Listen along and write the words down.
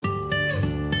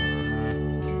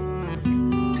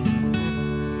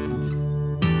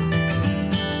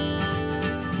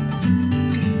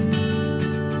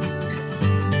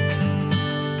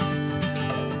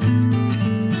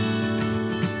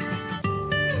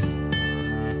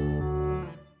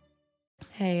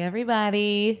Hey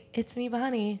everybody, it's me,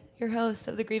 Bonnie, your host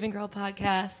of the Grieve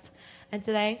podcast. And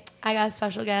today I got a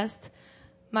special guest,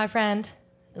 my friend,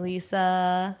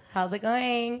 Lisa. How's it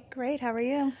going? Great, how are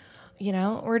you? You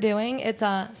know, it's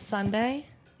a Sunday.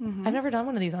 I've never done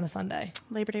one of these on a Sunday.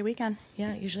 Labor Day weekend.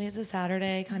 Yeah, usually it's a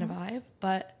Saturday kind of vibe,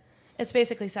 but it's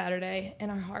basically Saturday in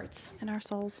our hearts. In our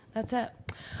souls. That's it.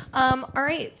 All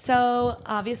right. So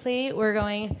obviously we're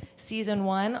going season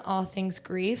 1, all things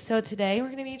grief. So today we're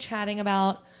going to be chatting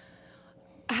about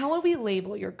how would we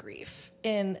label your grief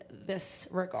in this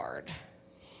regard?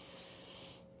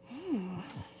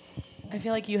 I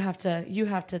feel like you have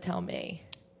to tell me.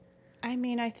 I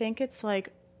mean, I think it's like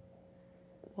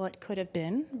what could have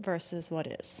been versus what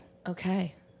is.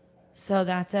 Okay. So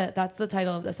that's it. That's the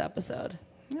title of this episode.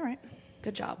 All right.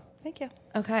 Good job. Thank you.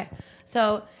 Okay.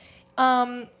 So,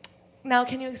 now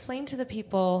can you explain to the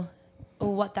people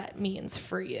what that means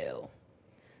for you?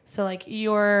 So, like,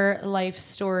 your life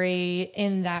story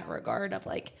in that regard of,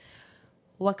 like,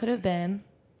 what could have been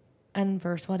and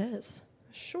versus what is.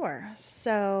 Sure.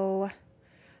 So,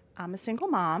 I'm a single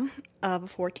mom of a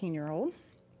 14-year-old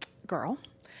girl.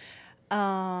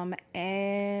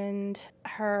 And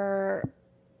her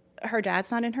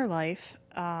dad's not in her life.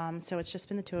 So it's just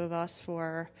been the two of us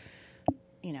for,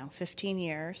 15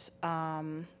 years.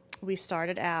 We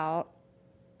started out,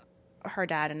 her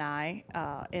dad and I,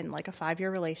 in like a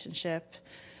 5-year relationship,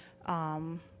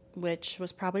 which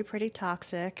was probably pretty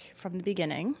toxic from the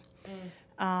beginning.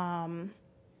 And,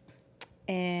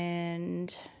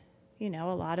 a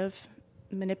lot of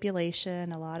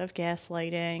manipulation, a lot of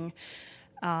gaslighting.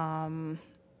 And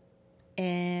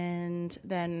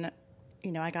then,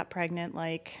 I got pregnant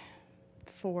like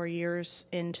 4 years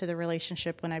into the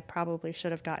relationship when I probably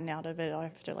should have gotten out of it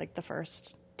after like the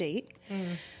first date.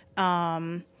 And,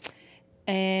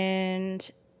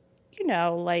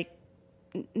 like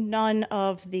none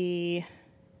of the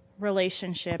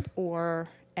relationship or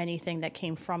anything that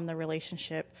came from the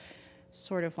relationship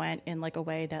sort of went in like a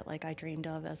way that like I dreamed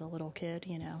of as a little kid,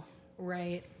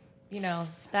 Right.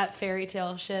 That fairy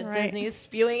tale shit Right. Disney's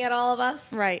spewing at all of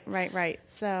us. Right.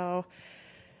 So,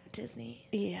 Disney.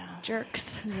 yeah.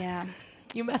 Jerks. Yeah.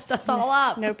 You messed us all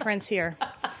up. No prince here.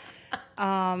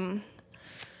 So,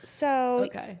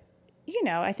 Okay.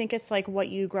 I think it's like what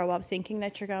you grow up thinking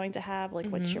that you're going to have, like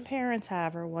what your parents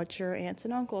have or what your aunts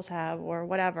and uncles have or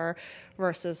whatever,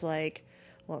 versus like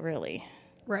what really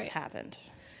happened.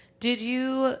 Did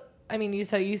you, you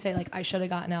say like I should have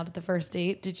gotten out at the first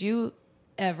date. Did you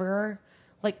ever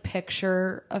like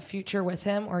picture a future with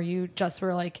him, or you just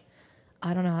were like,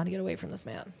 I don't know how to get away from this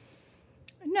man?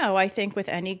 No, I think with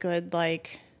any good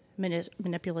like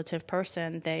manipulative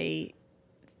person, the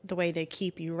way they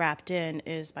keep you wrapped in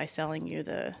is by selling you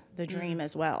the dream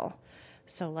as well.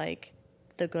 So like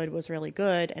the good was really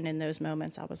good, and in those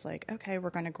moments I was like, okay,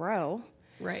 we're going to grow.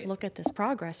 Right. Look at this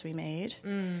progress we made.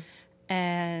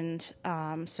 And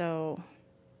so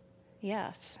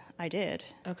yes, I did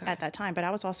at that time, but I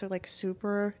was also like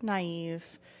super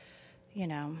naive,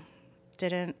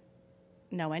 didn't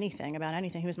know anything about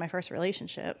anything. He was my first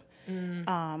relationship.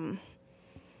 And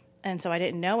so I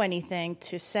didn't know anything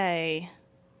to say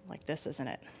like, this isn't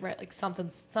it. Right. Like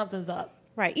something's up.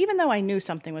 Right. Even though I knew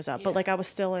something was up, but like I was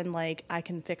still in like, I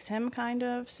can fix him kind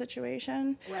of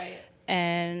situation. Right.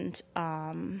 And,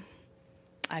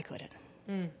 I couldn't.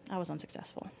 I was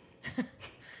unsuccessful.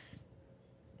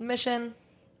 Mission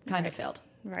kind of failed.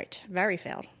 Right. Very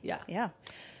failed. Yeah. Yeah.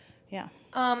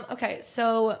 Okay.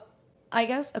 So I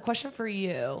guess a question for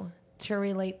you to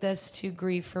relate this to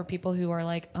grief for people who are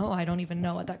like, oh, I don't even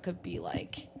know what that could be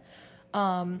like.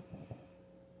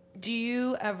 Do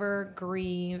you ever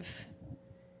grieve,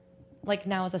 like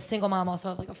now as a single mom, also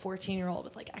have like a 14-year-old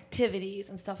with like activities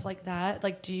and stuff like that?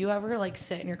 Like, do you ever like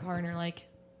sit in your car and you're like,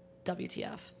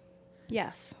 WTF?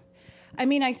 Yes. I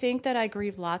mean, I think that I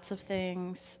grieve lots of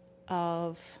things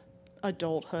of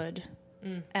adulthood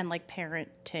and like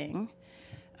parenting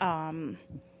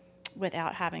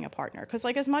without having a partner. Because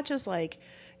like as much as like,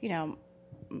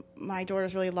 my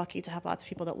daughter's really lucky to have lots of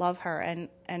people that love her, and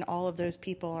all of those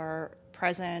people are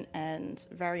present and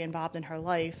very involved in her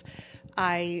life,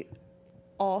 I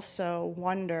also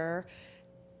wonder,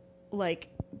 like,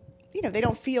 they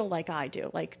don't feel like I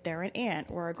do. Like they're an aunt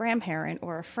or a grandparent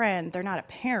or a friend. They're not a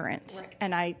parent. Right.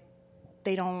 And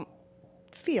they don't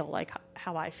feel like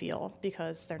how I feel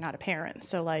because they're not a parent.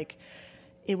 So like,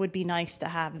 it would be nice to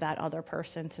have that other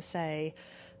person to say,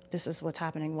 this is what's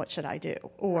happening. What should I do?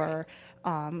 Or,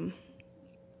 I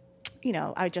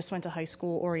just went to high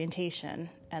school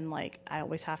orientation, and like, I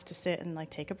always have to sit and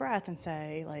like take a breath and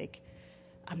say like,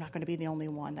 I'm not going to be the only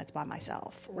one that's by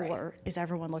myself. Right. Or is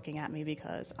everyone looking at me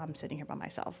because I'm sitting here by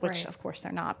myself? Which, Right. of course,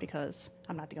 they're not, because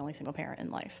I'm not the only single parent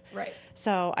in life. Right.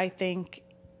 So I think,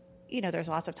 there's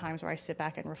lots of times where I sit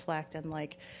back and reflect and,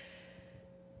 like,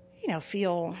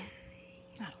 feel,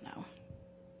 I don't know,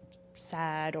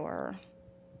 sad, or,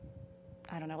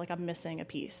 I don't know, like I'm missing a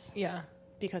piece. Yeah.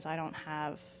 Because I don't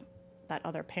have that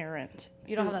other parent.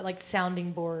 You don't have that, like,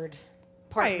 sounding board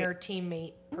partner,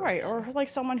 teammate person. Right, or like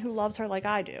someone who loves her like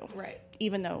I do. Right.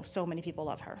 Even though so many people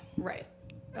love her. Right.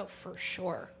 Oh, for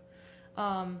sure.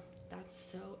 That's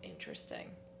so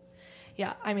interesting.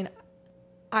 Yeah, I mean,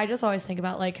 I just always think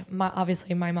about, like,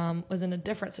 obviously my mom was in a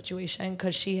different situation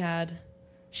because she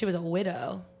was a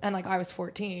widow, and, like, I was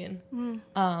 14.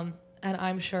 And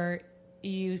I'm sure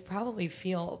you probably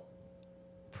feel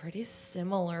pretty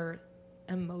similar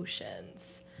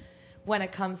emotions when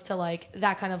it comes to, like,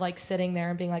 that kind of, like, sitting there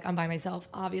and being like, I'm by myself.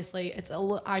 Obviously,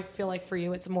 I feel like for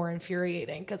you it's more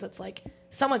infuriating because it's like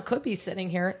someone could be sitting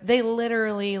here. They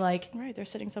literally, like, right, they're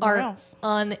sitting somewhere are else.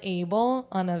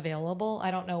 unavailable.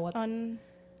 I don't know what.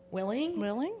 Willing?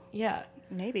 Willing? Yeah.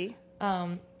 Maybe.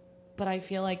 But I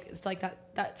feel like it's like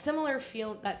that similar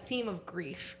that theme of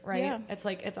grief, right? Yeah. It's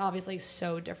like, it's obviously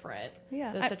so different.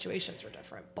 Yeah. The situations are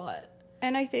different, but.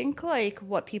 And I think, like,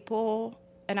 what people,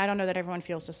 and I don't know that everyone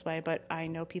feels this way, but I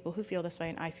know people who feel this way,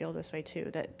 and I feel this way too,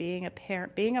 that being a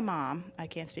parent, being a mom, I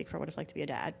can't speak for what it's like to be a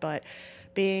dad, but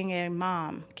being a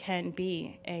mom can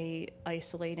be a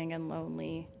isolating and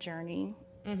lonely journey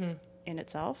in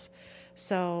itself.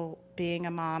 So being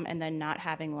a mom and then not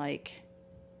having, like,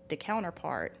 the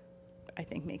counterpart, I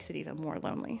think makes it even more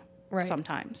lonely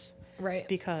sometimes. Right.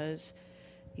 Because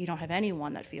you don't have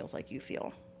anyone that feels like you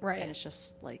feel. Right. And it's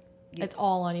just like, it's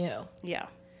all on you. Yeah.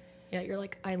 Yeah, you're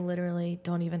like, I literally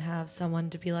don't even have someone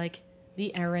to be like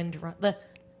the errand run,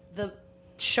 the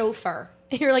chauffeur.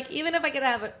 You're like, even if I could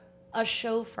have a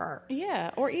chauffeur.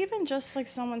 Yeah, or even just, like,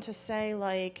 someone to say,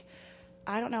 like,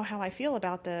 I don't know how I feel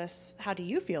about this. How do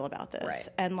you feel about this? Right.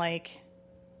 And, like,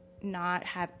 not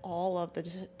have all of the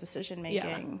decision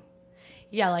making.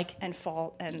 Yeah, like, and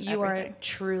fault and you everything. are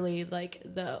truly like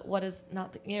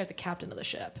you're the captain of the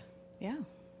ship. Yeah.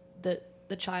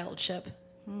 The child ship.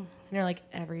 And you're like,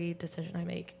 every decision I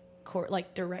make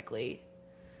like directly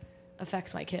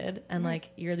affects my kid, and like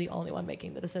you're the only one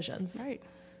making the decisions. Right.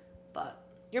 But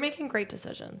you're making great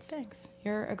decisions. Thanks.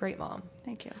 You're a great mom.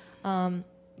 Thank you.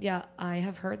 Yeah, I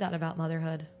have heard that about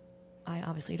motherhood. I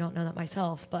obviously don't know that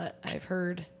myself, but I've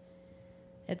heard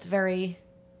it's very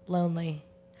lonely.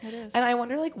 It is. And I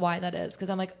wonder, like, why that is. Because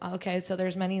I'm like, okay, so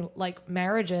there's many, like,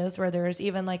 marriages where there's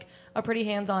even, like, a pretty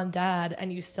hands-on dad,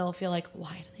 and you still feel like,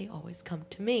 why do they always come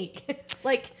to me?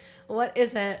 Like, what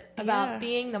is it about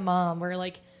being the mom where,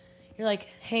 like, you're like,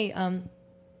 hey,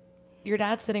 your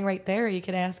dad's sitting right there. You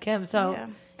could ask him. So,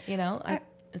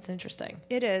 it's interesting.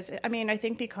 It is. I mean, I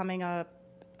think becoming a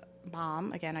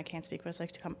mom, again, I can't speak what it's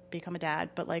like to become a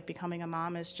dad, but, like, becoming a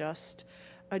mom is just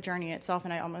a journey itself.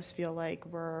 And I almost feel like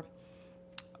we're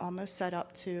almost set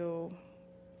up to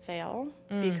fail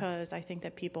because I think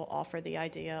that people offer the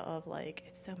idea of, like,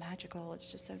 it's so magical, it's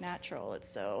just so natural, it's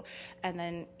so, and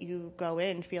then you go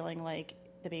in feeling like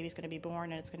the baby's going to be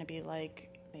born and it's going to be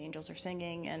like the angels are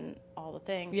singing and all the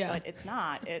things, but it's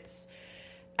not. It's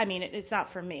not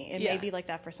for me. It may be like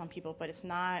that for some people, but it's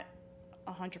not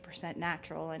 100%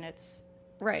 natural, and it's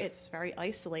very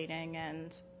isolating,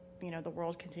 and the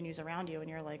world continues around you, and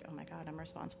you're like, oh my God, I'm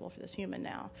responsible for this human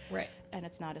now. Right. And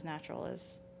it's not as natural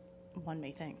as one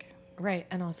may think. Right.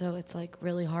 And also it's, like,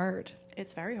 really hard.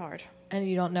 It's very hard. And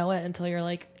you don't know it until you're,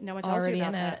 like, no one tells already you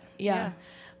about in that. it. Yeah.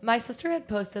 My sister had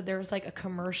posted, there was, like, a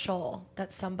commercial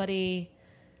that somebody,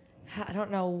 I don't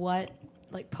know what,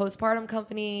 like, postpartum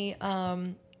company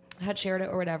had shared it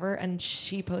or whatever, and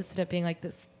she posted it being like,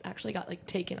 this actually got, like,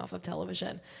 taken off of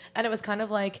television. And it was kind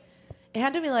of like, it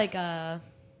had to be like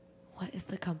what is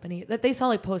the company that they sell,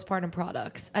 like, postpartum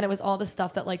products, and it was all the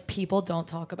stuff that, like, people don't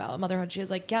talk about motherhood. She was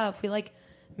like, yeah, if we, like,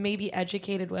 maybe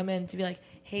educated women to be like,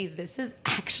 hey, this is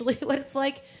actually what it's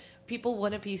like, people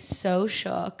wouldn't be so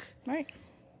shook. Right.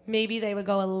 Maybe they would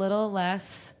go a little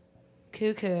less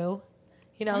cuckoo.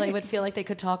 They would feel like they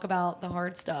could talk about the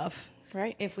hard stuff.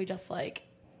 Right. If we just, like,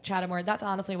 chat more. That's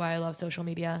honestly why I love social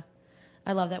media.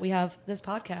 I love that we have this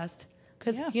podcast,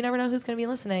 because you never know who's going to be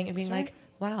listening and being like,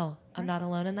 wow, I'm not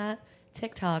alone in that.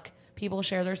 TikTok, people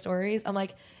share their stories. I'm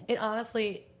like, it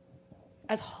honestly,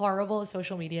 as horrible as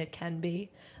social media can be,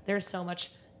 there's so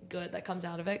much good that comes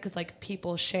out of it, because, like,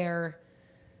 people share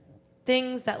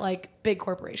things that, like, big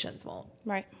corporations won't.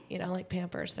 Right. Like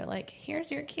Pampers. They're like,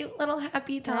 here's your cute little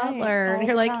happy toddler. And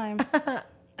you're like,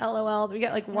 LOL. We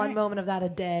get like one Right. moment of that a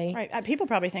day. Right. People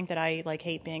probably think that I like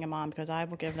hate being a mom because I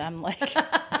will give them like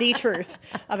the truth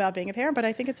about being a parent, but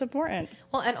I think it's important.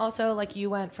 Well, and also like you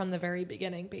went from the very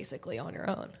beginning basically on your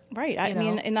own. Right. I You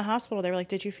mean, know? in the hospital, they were like,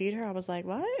 "Did you feed her?" I was like,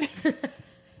 "What? I'm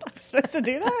supposed to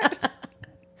do that?"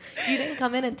 You didn't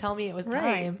come in and tell me it was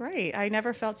Right. time. Right. I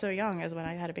never felt so young as when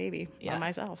I had a baby Yeah. by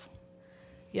myself,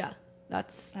 Yeah.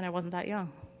 That's, and I wasn't that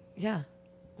young. yeah,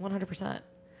 100%.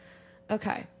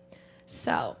 Okay.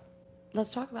 So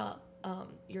let's talk about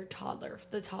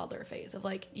the toddler phase of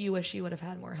like, you wish you would have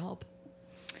had more help.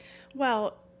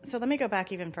 Well, so let me go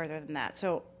back even further than that.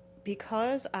 So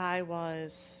because I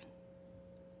was,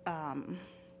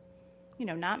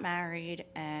 not married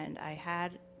and I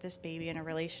had this baby in a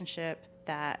relationship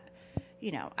that,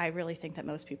 I really think that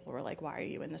most people were like, why are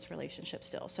you in this relationship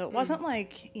still? So it wasn't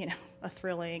like, a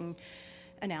thrilling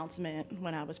announcement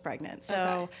when I was pregnant. So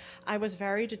Okay. I was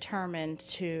very determined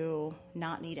to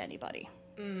not need anybody.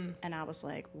 And I was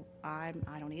like, I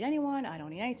don't need anyone. I don't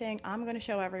need anything. I'm going to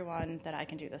show everyone that I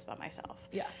can do this by myself.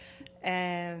 Yeah.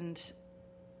 And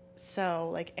so,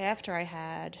 like, after I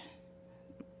had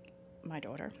my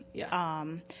daughter, Yeah.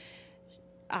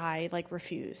 I, like,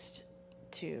 refused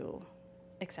to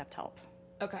accept help.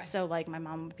 Okay. So, like, my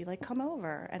mom would be like, come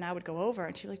over. And I would go over,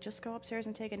 and she'd be like, just go upstairs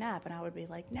and take a nap. And I would be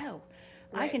like, no,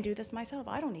 I Right. can do this myself.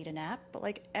 I don't need a nap. But,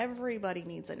 like, everybody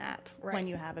needs a nap Right. when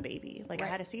you have a baby. Like, I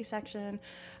Right. had a C-section.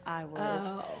 I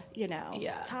was,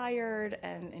 Yeah. tired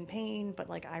and in pain. But,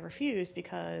 like, I refused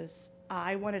because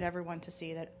I wanted everyone to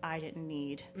see that I didn't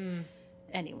need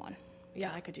anyone. Yeah.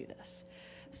 That I could do this.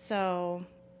 So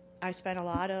I spent a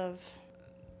lot of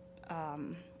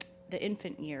the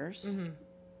infant years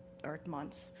or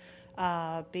months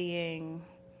being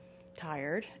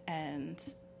tired and,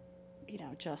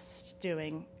 just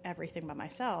doing everything by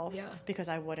myself Yeah. because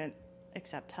I wouldn't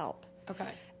accept help. Okay.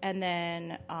 And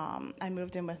then I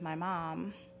moved in with my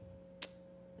mom.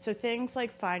 So things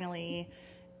like finally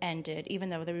ended, even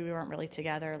though we weren't really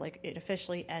together. Like it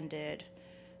officially ended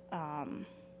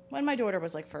when my daughter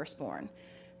was like first born,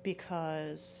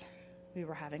 because we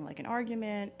were having like an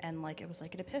argument and like it was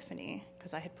like an epiphany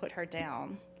because I had put her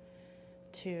down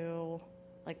to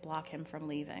like block him from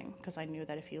leaving because I knew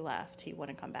that if he left he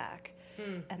wouldn't come back.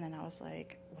 And then I was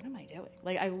like, what am I doing?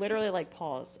 Like I literally like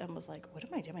paused and was like, what am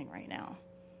I doing right now?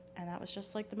 And that was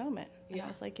just like the moment. And Yeah. I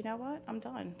was like, you know what? I'm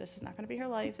done. This is not going to be her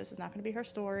life. This is not going to be her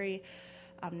story.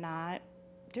 I'm not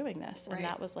doing this. Right. And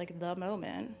that was like the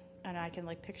moment. And I can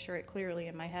like picture it clearly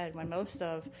in my head when most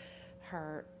of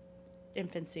her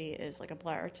infancy is like a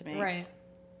blur to me. Right.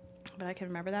 But I can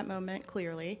remember that moment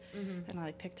clearly. Mm-hmm. And I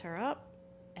like picked her up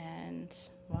and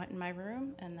went in my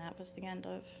room. And that was the end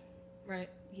of Right.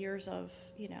 years of,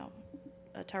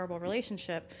 a terrible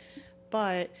relationship.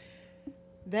 But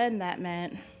then that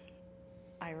meant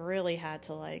I really had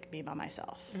to like be by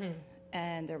myself. Mm-hmm.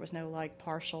 And there was no like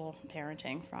partial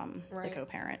parenting from Right. the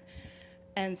co-parent.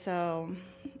 And so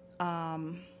I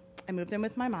moved in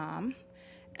with my mom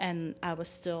and I was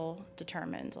still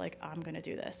determined, like, I'm going to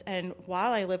do this. And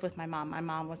while I lived with my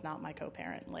mom was not my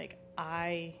co-parent. Like,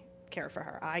 I cared for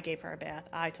her. I gave her a bath.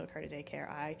 I took her to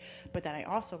daycare. But then I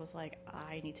also was like,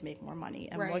 I need to make more money.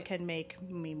 And Right. what can make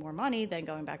me more money than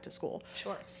going back to school?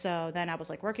 Sure. So then I was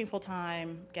like working full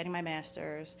time, getting my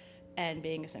master's, and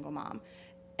being a single mom.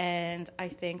 And I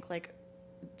think like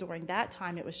during that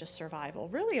time, it was just survival.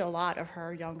 Really, a lot of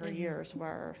her younger years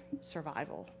were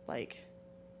survival, like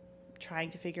trying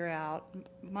to figure out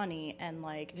money and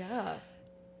like Yeah.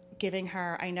 giving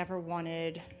her, I never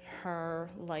wanted her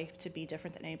life to be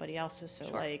different than anybody else's. So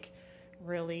Sure. like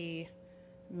really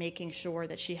making sure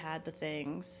that she had the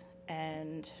things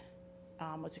and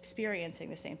was experiencing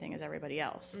the same thing as everybody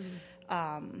else.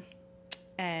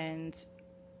 And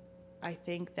I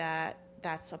think that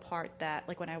that's a part that,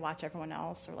 like, when I watch everyone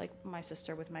else or, like, my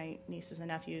sister with my nieces and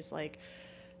nephews, like,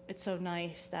 it's so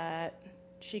nice that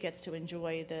she gets to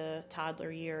enjoy the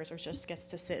toddler years or just gets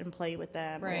to sit and play with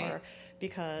them. Right. Or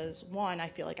because, one, I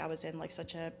feel like I was in, like,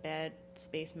 such a bad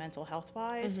space mental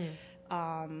health-wise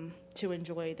to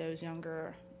enjoy those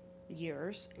younger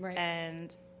years. Right.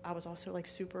 And I was also, like,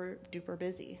 super duper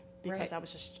busy because Right. I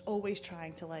was just always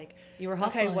trying to, like, You were okay,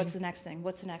 hustling. what's the next thing?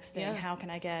 What's the next thing? Yeah. How can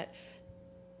I get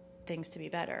things to be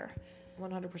better?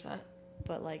 100%.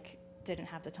 But like didn't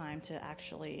have the time to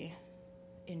actually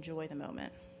enjoy the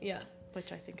moment, Yeah.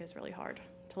 which I think is really hard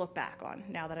to look back on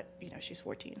now that she's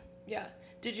 14. Yeah.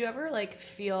 Did you ever like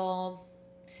feel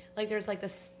like there's like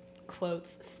this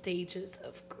quotes stages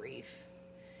of grief?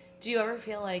 Do you ever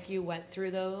feel like you went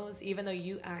through those even though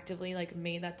you actively like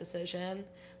made that decision?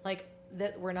 Like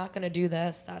that we're not going to do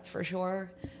this, that's for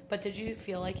sure. But did you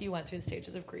feel like you went through the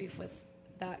stages of grief with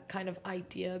that kind of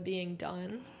idea being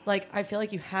done? Like, I feel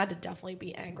like you had to definitely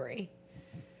be angry.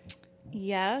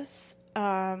 Yes.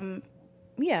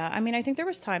 Yeah. I mean, I think there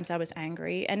was times I was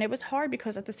angry, and it was hard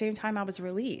because at the same time I was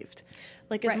relieved.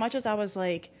 Like, as much as I was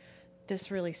like,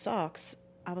 this really sucks,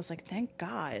 I was like, thank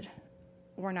God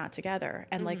we're not together.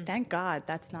 And like, thank God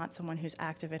that's not someone who's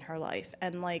active in her life.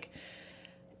 And like,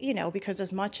 you know, because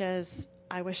as much as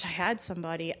I wish I had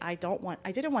somebody, I didn't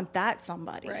want that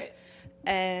somebody. Right.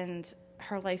 And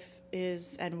her life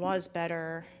is and was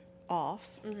better off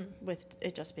with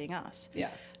it just being us. Yeah.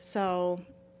 So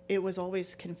it was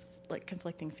always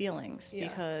conflicting feelings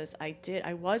because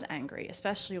I was angry,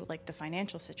 especially with like the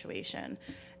financial situation.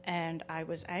 And I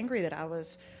was angry that I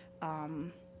was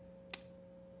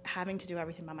having to do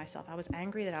everything by myself. I was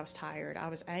angry that I was tired. I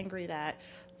was angry that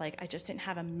like I just didn't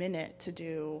have a minute to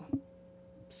do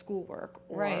schoolwork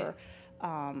or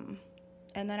and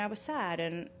then I was sad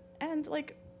and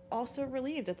like also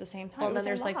relieved at the same time. Well, and then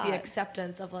there's like the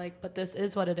acceptance of like, but this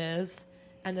is what it is,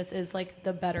 and this is like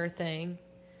the better thing.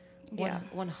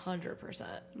 100%.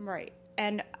 Right.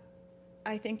 And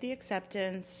I think the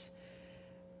acceptance,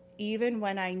 even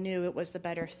when I knew it was the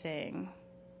better thing,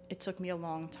 it took me a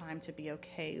long time to be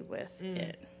okay with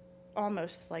it.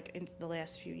 Almost like in the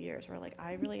last few years where like,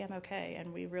 I really am okay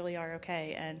and we really are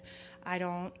okay. And I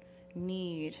don't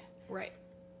need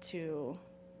to,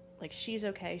 like, she's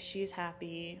okay, she's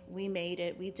happy, we made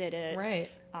it, we did it. Right.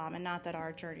 And not that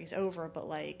our journey's over, but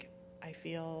like, I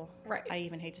feel, I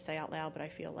even hate to say out loud, but I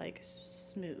feel like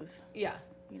smooth. Yeah.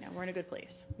 You know, we're in a good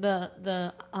place.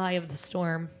 The eye of the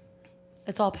storm,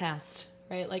 it's all past.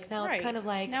 Right, like now it's kind of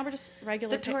like now we're just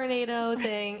regular. The tornado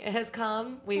thing has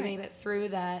come. We made it through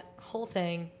that whole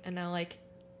thing, and now like,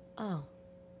 oh,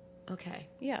 okay,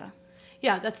 yeah.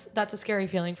 That's a scary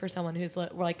feeling for someone who's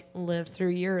like lived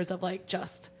through years of like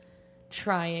just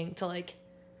trying to like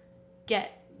get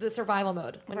the survival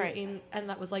mode when you're in, and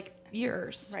that was like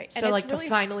years. Right. So like really to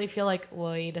finally feel like,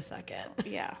 wait a second.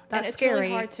 Yeah, that's and it's scary.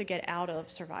 Really hard to get out of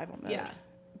survival mode. Yeah.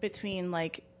 Between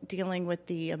like dealing with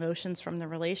the emotions from the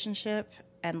relationship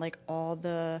and like all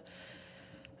the,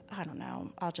 I don't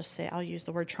know, I'll use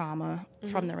the word trauma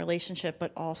from the relationship,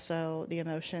 but also the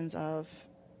emotions of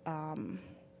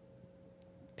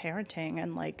parenting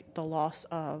and like the loss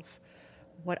of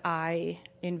what I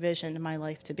envisioned my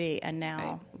life to be. And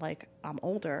now like I'm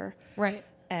older. Right.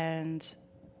 And,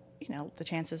 you know, the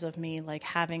chances of me like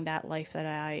having that life that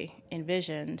I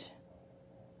envisioned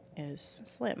is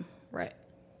slim. Right.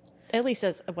 At least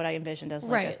as what I envisioned as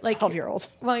like a 12-year-old.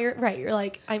 Well, you're right. You're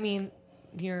like, I mean,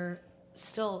 you're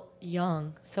still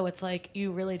young. So it's like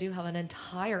you really do have an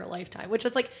entire lifetime, which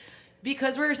is like,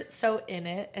 because we're so in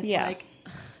it, it's like,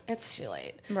 ugh, it's too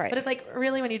late. Right. But it's like,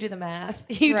 really, when you do the math,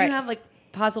 you do have like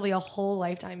possibly a whole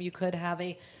lifetime. You could have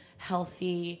a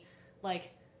healthy,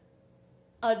 like,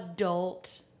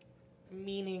 adult,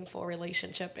 meaningful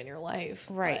relationship in your life.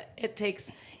 Right. But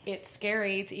it's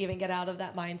scary to even get out of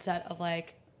that mindset of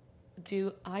like,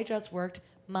 I just worked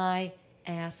my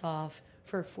ass off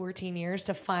for 14 years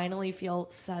to finally feel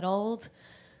settled,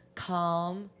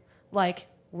 calm, like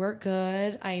we're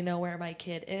good. I know where my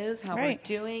kid is, how we're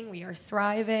doing. We are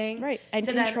thriving. Right. And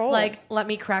to control. Then, like, let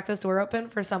me crack this door open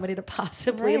for somebody to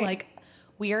possibly like,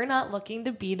 we are not looking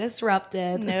to be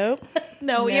disrupted. Nope.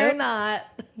 No, we are not.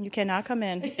 You cannot come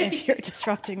in if you're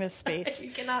disrupting this space.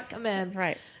 You cannot come in.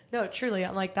 Right. No, truly.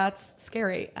 I'm like, that's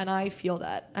scary. And I feel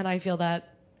that. And I feel that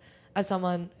as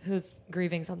someone who's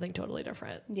grieving something totally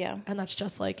different. Yeah. And that's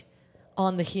just like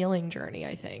on the healing journey,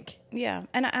 I think. Yeah.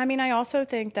 And I mean, I also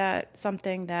think that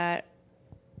something that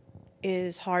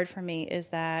is hard for me is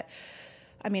that,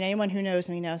 I mean, anyone who knows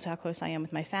me knows how close I am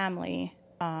with my family.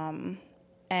 And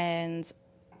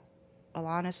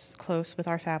Alana's close with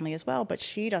our family as well, but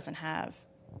she doesn't have,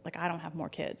 like, I don't have more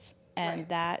kids. And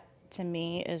that to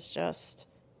me is just,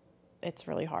 it's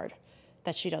really hard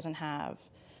that she doesn't have.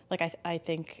 Like, I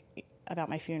think about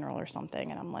my funeral or something,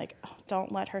 and I'm like, oh,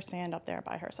 don't let her stand up there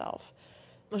by herself.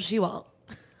 Well, she won't.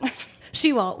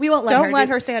 She won't. We won't let her. Don't let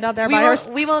her stand up there by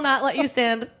herself. We will not let you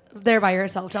stand there by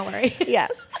yourself. Don't worry.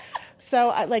 Yes. So,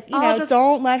 like,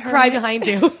 don't let her cry behind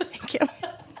you. Thank you.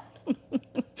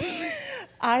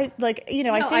 I, like,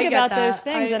 I think about those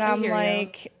things, and I'm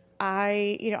like,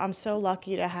 I'm so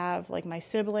lucky to have, like, my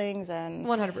siblings, and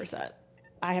 100%.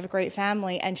 I have a great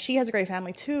family, and she has a great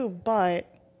family too, but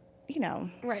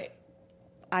right.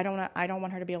 I don't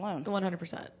want her to be alone.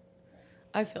 100%.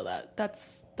 I feel that.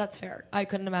 That's fair. I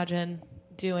couldn't imagine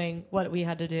doing what we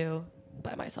had to do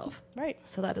by myself. Right.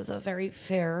 So that is a very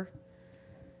fair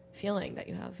feeling that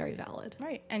you have, very valid.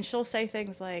 Right. And she'll say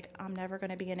things like, I'm never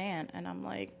going to be an aunt. And I'm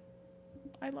like,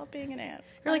 I love being an aunt.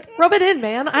 You're like, rub it in,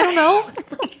 man. I don't know.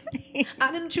 Like,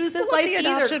 I didn't choose this life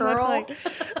either, girl.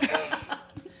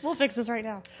 We'll fix this right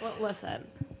now. Well, listen,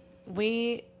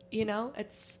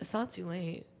 it's not too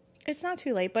late. It's not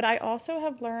too late, but I also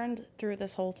have learned through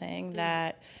this whole thing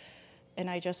that, and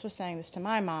I just was saying this to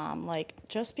my mom, like,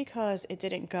 just because it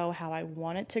didn't go how I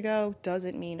want it to go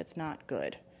doesn't mean it's not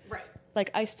good. Right.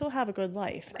 Like, I still have a good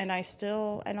life, and and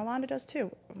Alana does too.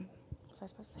 Was I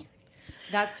supposed to say?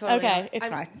 That's totally okay. It's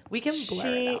fine. We can blur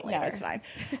it out later. No, it's fine.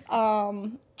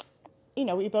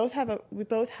 We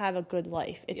both have a good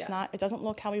life. It's not. It doesn't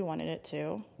look how we wanted it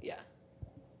to. Yeah.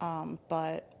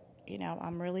 But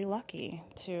I'm really lucky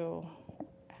to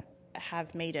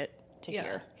have made it to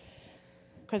here.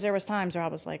 Because there was times where I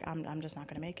was like, I'm just not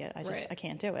going to make it. I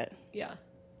can't do it. Yeah.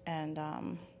 And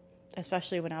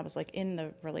especially when I was like in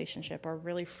the relationship or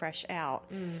really fresh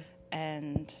out,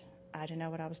 and I didn't know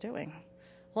what I was doing.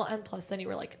 Well, and plus then you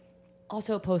were like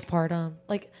also postpartum,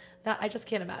 like that. I just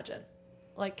can't imagine,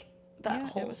 like that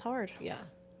whole. It was hard. Yeah.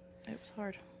 It was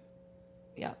hard.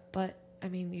 Yeah, but I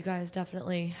mean, you guys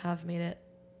definitely have made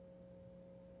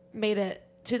it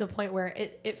to the point where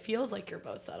it feels like you're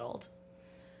both settled.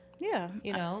 Yeah.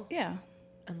 Yeah.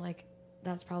 And like,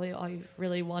 that's probably all you've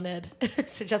really wanted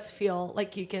to just feel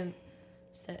like you can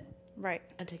sit. Right.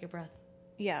 And take a breath.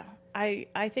 Yeah.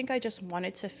 I think I just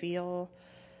wanted to feel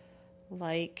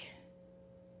like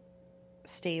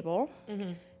stable.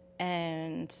 Mm-hmm.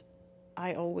 And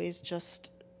I always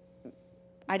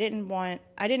I didn't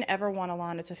ever want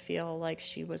Alana to feel like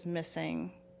she was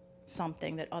missing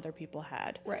something that other people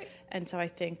had. Right. And so I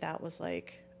think that was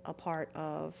like a part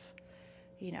of,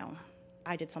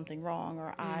 I did something wrong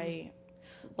or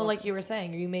Well, like you were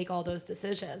saying, you make all those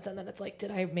decisions and then it's like,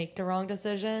 did I make the wrong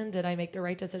decision? Did I make the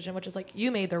right decision? Which is like,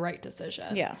 you made the right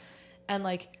decision. Yeah. And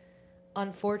like,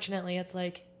 unfortunately, it's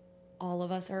like all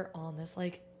of us are on this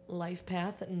like life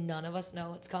path that none of us know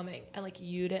what's coming. And like,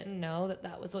 you didn't know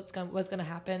that was was going to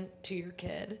happen to your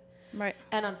kid. Right.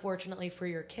 And unfortunately for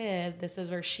your kid, this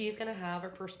is where she's going to have a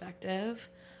perspective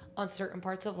on certain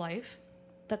parts of life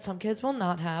that some kids will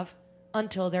not have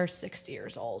until they're 60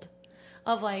 years old.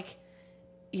 Of like,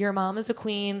 your mom is a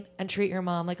queen and treat your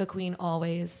mom like a queen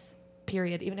always,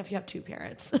 period. Even if you have two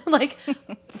parents. Like,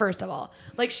 first of all,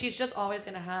 like she's just always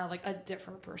going to have like a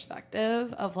different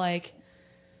perspective of like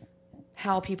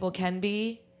how people can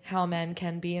be, how men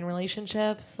can be in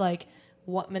relationships, like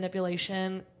what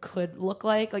manipulation could look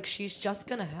like. Like she's just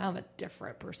going to have a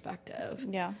different perspective.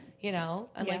 Yeah.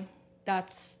 And like,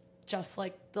 that's just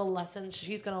like the lessons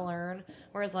she's going to learn.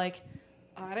 Whereas like,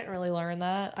 I didn't really learn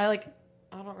that. I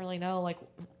don't really know. Like,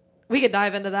 we could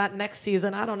dive into that next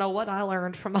season. I don't know what I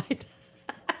learned from my dad.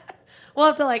 We'll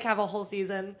have to like have a whole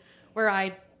season where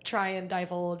I try and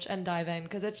divulge and dive in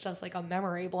because it's just like a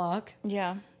memory block.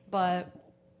 Yeah. But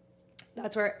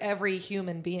that's where every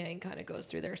human being kind of goes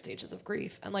through their stages of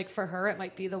grief. And like for her, it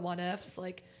might be the what ifs.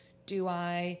 Like, do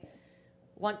I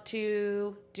want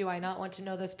to? Do I not want to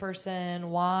know this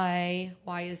person? Why?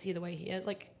 Why is he the way he is?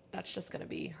 Like, that's just going to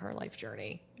be her life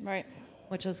journey. Right.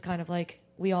 Which is kind of like,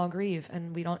 we all grieve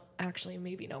and we don't actually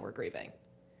maybe know we're grieving.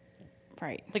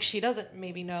 Right. Like she doesn't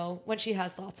maybe know when she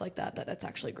has thoughts like that it's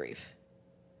actually grief.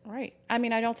 Right. I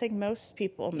mean, I don't think most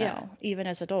people know, even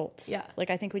as adults. Yeah. Like,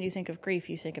 I think when you think of grief,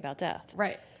 you think about death.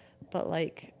 Right. But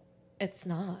like, it's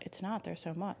not. It's not. There's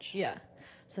so much. Yeah.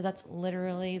 So that's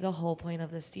literally the whole point of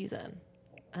this season.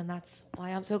 And that's why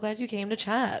I'm so glad you came to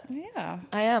chat. Yeah.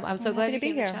 I am. I'm so glad you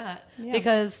came here. to chat. Yeah.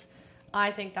 Because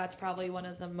I think that's probably one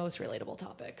of the most relatable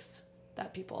topics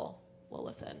that people will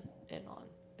listen in on.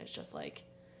 It's just like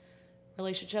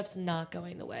relationships not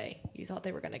going the way you thought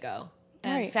they were going to go.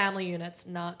 And family units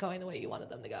not going the way you wanted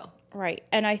them to go. Right.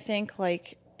 And I think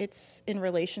like it's in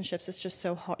relationships, it's just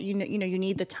so hard. You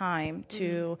need the time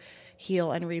to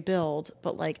heal and rebuild.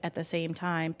 But like at the same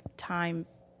time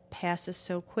passes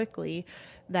so quickly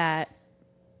that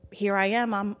here I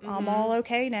am. I'm all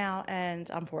okay now. And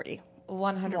I'm 40.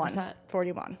 100%.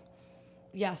 41.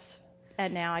 Yes.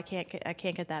 And now I can't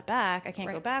get that back. I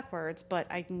can't go backwards, but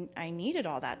I needed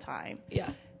all that time.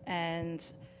 Yeah. And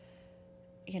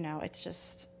it's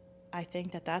just, I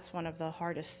think that's one of the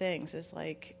hardest things is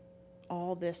like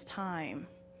all this time.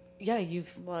 Yeah,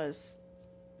 you've been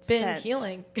spent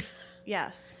healing.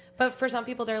 Yes. But for some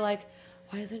people, they're like,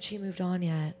 why hasn't she moved on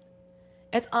yet?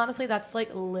 It's honestly, that's like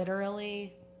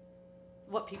literally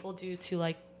what people do to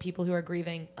like people who are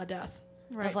grieving a death.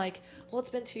 Right. Of like, well, it's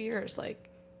been 2 years. Like,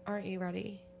 aren't you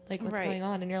ready? Like, what's going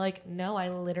on? And you're like, no, I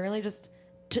literally just,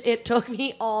 it took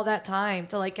me all that time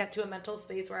to like get to a mental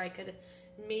space where I could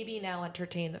maybe now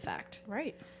entertain the fact.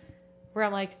 Right. Where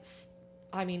I'm like,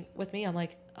 I mean, with me, I'm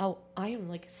like, oh, I am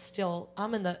like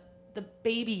I'm in the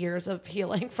baby years of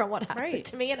healing from what happened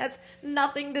to me. And it has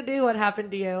nothing to do what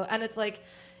happened to you. And it's like,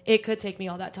 it could take me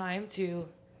all that time to,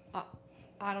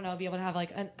 I don't know, be able to have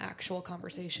like an actual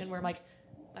conversation where like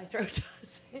my throat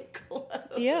doesn't close.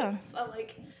 Yeah. So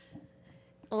like,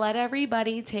 let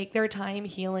everybody take their time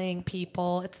healing,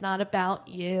 people. It's not about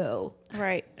you.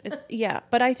 Right.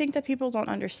 But I think that people don't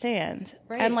understand.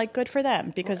 Right. And like, good for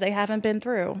them because they haven't been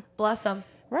through. Bless them.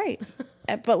 Right.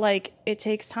 But like, it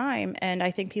takes time. And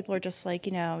I think people are just like,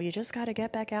 you just got to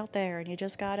get back out there and you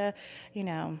just got to, you're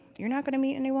not going to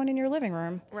meet anyone in your living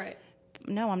room. Right.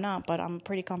 No, I'm not, but I'm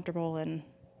pretty comfortable and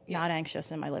not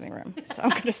anxious in my living room. So I'm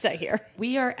going to stay here.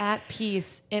 We are at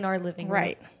peace in our living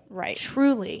room. Right.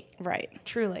 Truly. Right.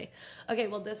 Truly. Okay,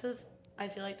 well, I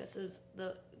feel like this is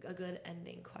a good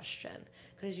ending question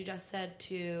because you just said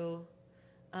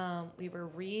we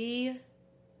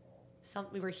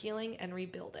were healing and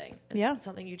rebuilding.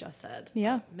 Something you just said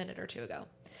a minute or two ago.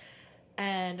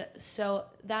 And so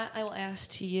that I will ask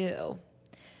to you,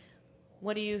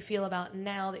 what do you feel about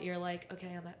now that you're like, okay,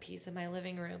 I'm at peace in my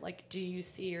living room? Like, do you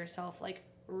see yourself like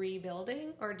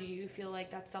rebuilding, or do you feel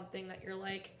like that's something that you're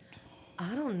like,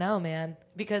 I don't know, man,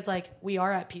 because like we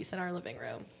are at peace in our living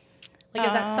room. Like,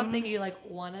 is that something you like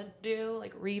want to do,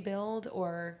 like rebuild,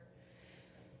 or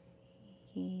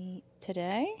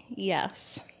today?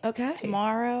 Yes. Okay.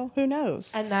 Tomorrow, who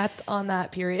knows? And that's on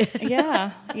that period.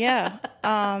 Yeah.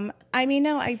 I mean,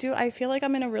 no, I do. I feel like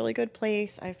I'm in a really good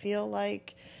place. I feel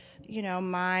like,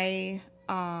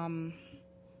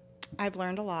 I've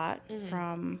learned a lot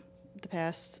from the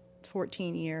past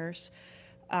 14 years.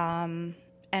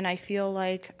 And I feel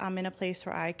like I'm in a place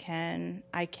where I can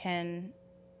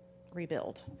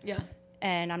rebuild. Yeah.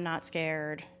 And I'm not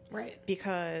scared. Right.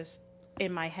 Because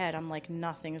in my head, I'm like,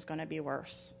 nothing is going to be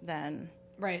worse than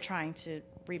trying to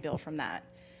rebuild from that.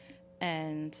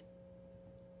 And,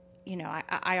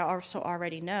 I also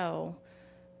already know,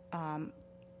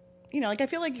 like I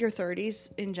feel like your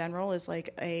 30s in general is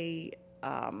like a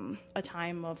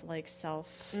time of like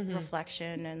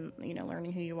self-reflection and,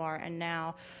 learning who you are. And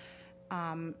now,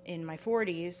 in my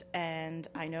 40s and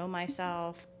I know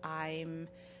myself, I'm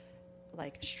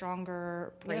like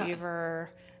stronger, braver.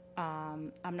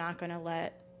 I'm not going to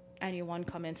let anyone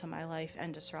come into my life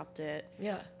and disrupt it.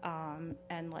 Yeah.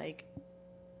 And like,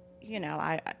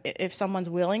 if someone's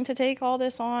willing to take all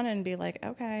this on and be like,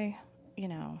 okay,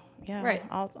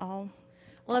 I'll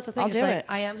well, that's the thing. I'll do it.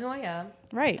 I am who I am.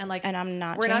 Right. And like, and I'm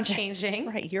not we're changing. not changing.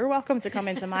 Right. You're welcome to come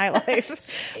into my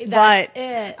life. That's but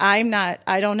it. I'm not,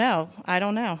 I don't know.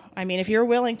 I mean, if you're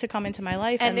willing to come into my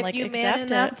life and if like you accept man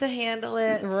enough it, to handle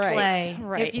it, right. slay.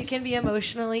 Right. If you can be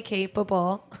emotionally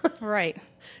capable. Right.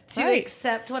 To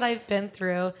accept what I've been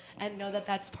through and know that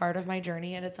that's part of my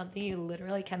journey and it's something you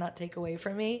literally cannot take away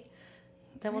from me,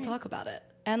 then we'll talk about it.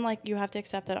 And like, you have to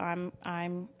accept that I'm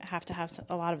have to have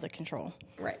a lot of the control.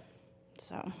 Right.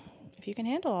 So if you can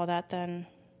handle all that, then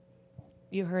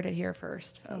you heard it here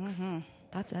first, folks. Mm-hmm.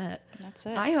 That's it. That's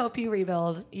it. I hope you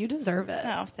rebuild. You deserve it.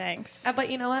 Oh, thanks.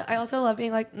 But you know what? I also love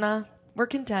being like, nah, we're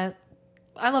content.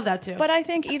 I love that too. But I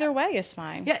think either way is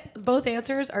fine. Yeah, both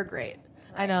answers are great.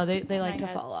 Right. I know they like to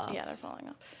fall off. Yeah, they're falling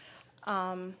off.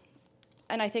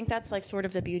 And I think that's like sort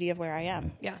of the beauty of where I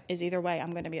am. Yeah. Is either way,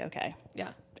 I'm going to be okay.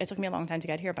 Yeah. It took me a long time to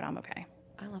get here, but I'm okay.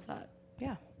 I love that.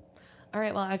 Yeah. All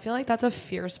right. Well, I feel like that's a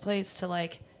fierce place to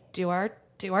like do our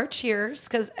cheers,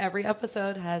 because every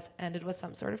episode has ended with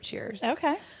some sort of cheers.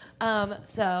 Okay.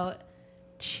 So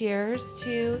cheers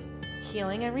to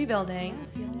healing and rebuilding,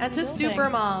 and to rebuilding. Super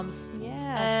Moms.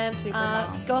 Yes.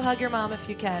 And go hug your mom if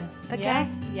you can. Okay. Yeah.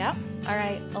 Yep. All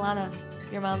right, Alana,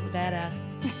 your mom's a badass.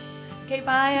 Okay.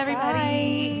 Bye,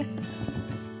 everybody. Bye.